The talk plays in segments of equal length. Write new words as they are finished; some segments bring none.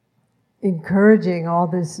encouraging all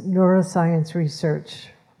this neuroscience research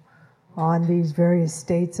on these various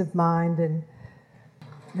states of mind. And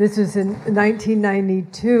this was in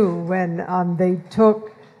 1992 when they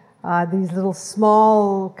took these little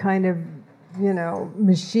small kind of,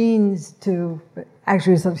 machines to,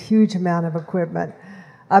 actually it's a huge amount of equipment,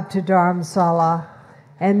 up to Dharamsala.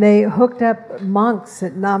 And they hooked up monks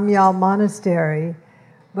at Namgyal Monastery.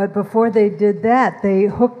 But before they did that, they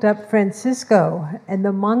hooked up Francisco, and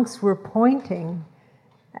the monks were pointing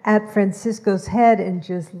at Francisco's head and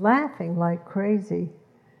just laughing like crazy.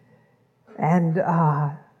 And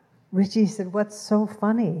Richie said, "What's so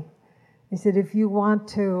funny?" He said, "If you want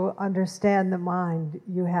to understand the mind,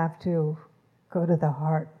 you have to go to the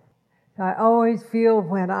heart." I always feel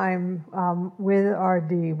when I'm with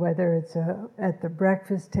RD, whether it's at the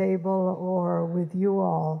breakfast table or with you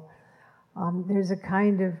all, there's a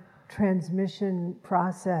kind of transmission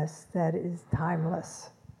process that is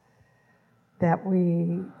timeless, that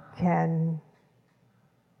we can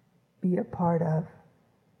be a part of.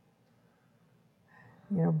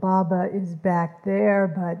 Baba is back there,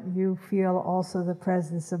 but you feel also the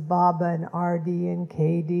presence of Baba and RD and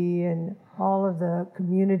KD and all of the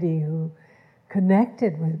community who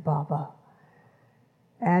connected with Baba.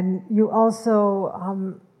 And you also